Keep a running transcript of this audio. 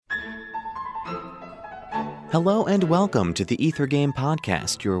Hello and welcome to the Ether Game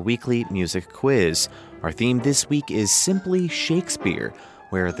Podcast, your weekly music quiz. Our theme this week is Simply Shakespeare,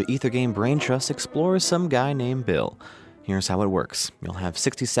 where the Ether Game Brain Trust explores some guy named Bill. Here's how it works. You'll have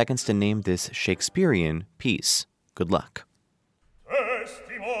 60 seconds to name this Shakespearean piece. Good luck.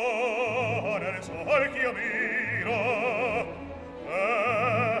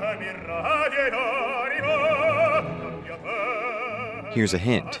 Here's a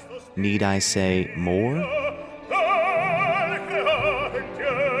hint. Need I say more?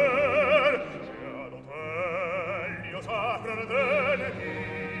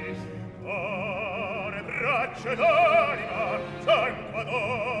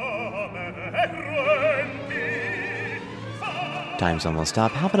 Time's almost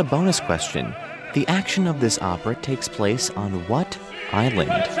up. How about a bonus question? The action of this opera takes place on what island?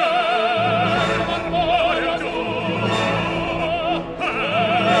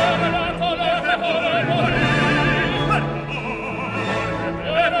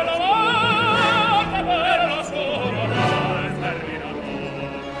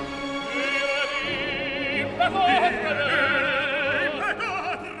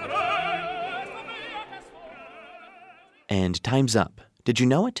 And time's up. Did you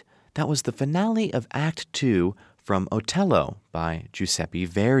know it? That was the finale of Act 2 from Otello by Giuseppe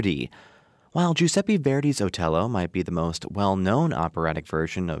Verdi. While Giuseppe Verdi's Otello might be the most well-known operatic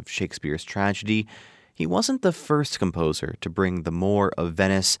version of Shakespeare's tragedy, he wasn't the first composer to bring the Moor of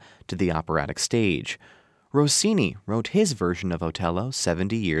Venice to the operatic stage. Rossini wrote his version of Otello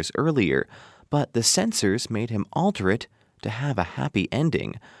 70 years earlier, but the censors made him alter it to have a happy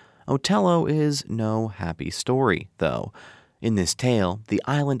ending. Otello is no happy story, though. In this tale, the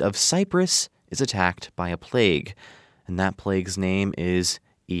island of Cyprus is attacked by a plague, and that plague's name is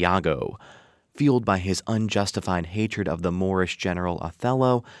Iago. Fueled by his unjustified hatred of the Moorish general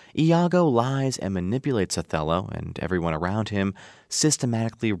Othello, Iago lies and manipulates Othello and everyone around him,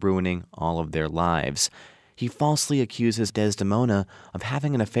 systematically ruining all of their lives. He falsely accuses Desdemona of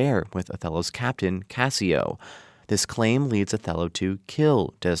having an affair with Othello's captain, Cassio. This claim leads Othello to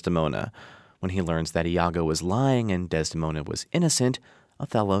kill Desdemona. When he learns that Iago was lying and Desdemona was innocent,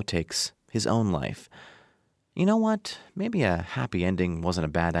 Othello takes his own life. You know what? Maybe a happy ending wasn't a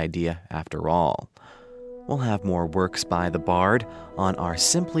bad idea after all. We'll have more works by the Bard on our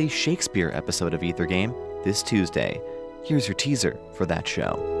Simply Shakespeare episode of Ether Game this Tuesday. Here's your teaser for that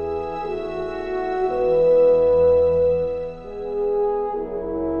show.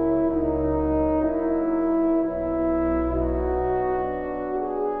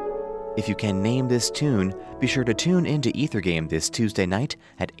 If you can name this tune, be sure to tune into Ether Game this Tuesday night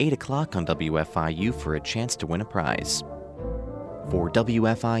at 8 o'clock on WFIU for a chance to win a prize. For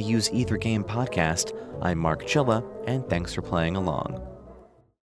WFIU's Ether Game podcast, I'm Mark Chilla, and thanks for playing along.